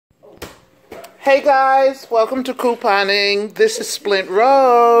Hey guys, welcome to couponing. This is Splint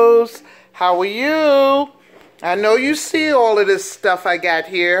Rose. How are you? I know you see all of this stuff I got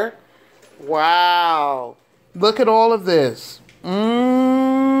here. Wow. Look at all of this.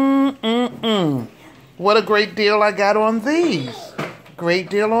 What a great deal I got on these. Great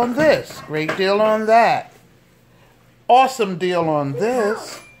deal on this. Great deal on that. Awesome deal on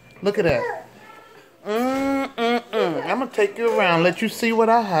this. Look at that. I'm going to take you around, let you see what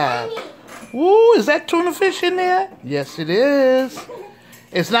I have. Woo, is that tuna fish in there? Yes, it is.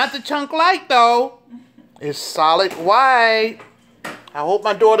 It's not the chunk light, though. It's solid white. I hope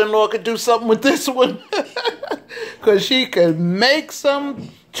my daughter-in-law could do something with this one. Because she could make some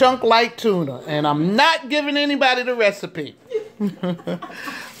chunk light tuna. And I'm not giving anybody the recipe.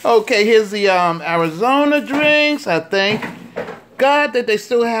 Okay, here's the Arizona drinks. I thank God that they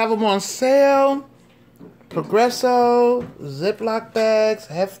still have them on sale. Progresso, Ziploc bags,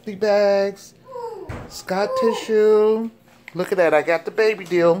 hefty bags, Scott tissue. Look at that, I got the baby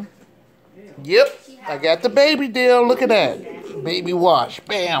deal. Yep, I got the baby deal. Look at that. Baby wash,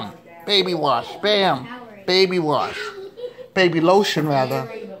 bam. Baby wash, bam. Baby wash. Baby lotion,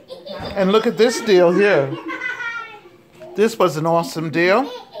 rather. And look at this deal here. This was an awesome deal.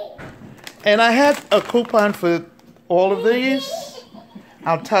 And I had a coupon for all of these.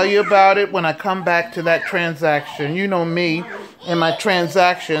 I'll tell you about it when I come back to that transaction. You know me and my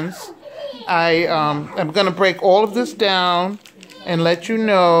transactions. I am going to break all of this down and let you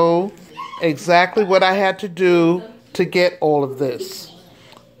know exactly what I had to do to get all of this.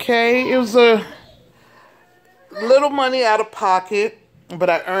 Okay, it was a little money out of pocket, but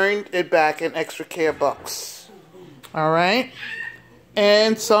I earned it back in extra care bucks. All right?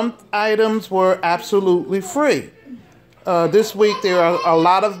 And some items were absolutely free. This week there are a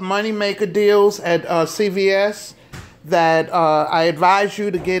lot of Moneymaker deals at CVS that I advise you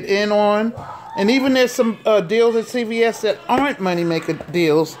to get in on. And even there's some deals at CVS that aren't Moneymaker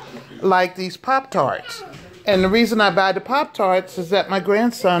deals, like these Pop-Tarts. And the reason I buy the Pop-Tarts is that my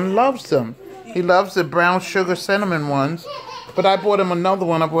grandson loves them. He loves the brown sugar cinnamon ones. But I bought him another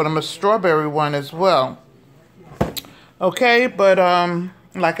one. I bought him a strawberry one as well. Okay, but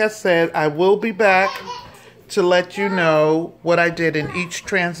like I said, I will be back to let you know what I did in each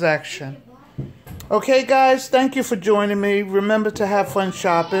transaction. Okay, guys, thank you for joining me. Remember to have fun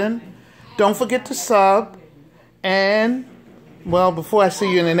shopping. Don't forget to sub. And, well, before I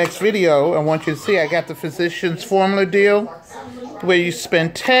see you in the next video, I want you to see I got the Physicians Formula deal where you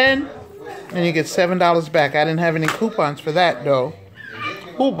spend $10 and you get $7 back. I didn't have any coupons for that, though.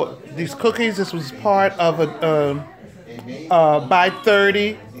 Ooh, but these cookies, this was part of a buy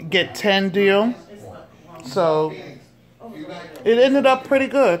 30, get 10 deal. So, it ended up pretty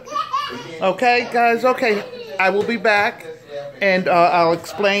good. Okay, guys? Okay, I will be back, and I'll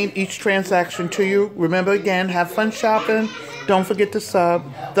explain each transaction to you. Remember, again, have fun shopping. Don't forget to sub.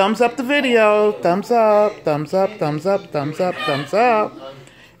 Thumbs up the video. Thumbs up, thumbs up, thumbs up, thumbs up, thumbs up.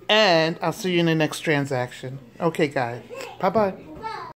 And I'll see you in the next transaction. Okay, guys. Bye-bye.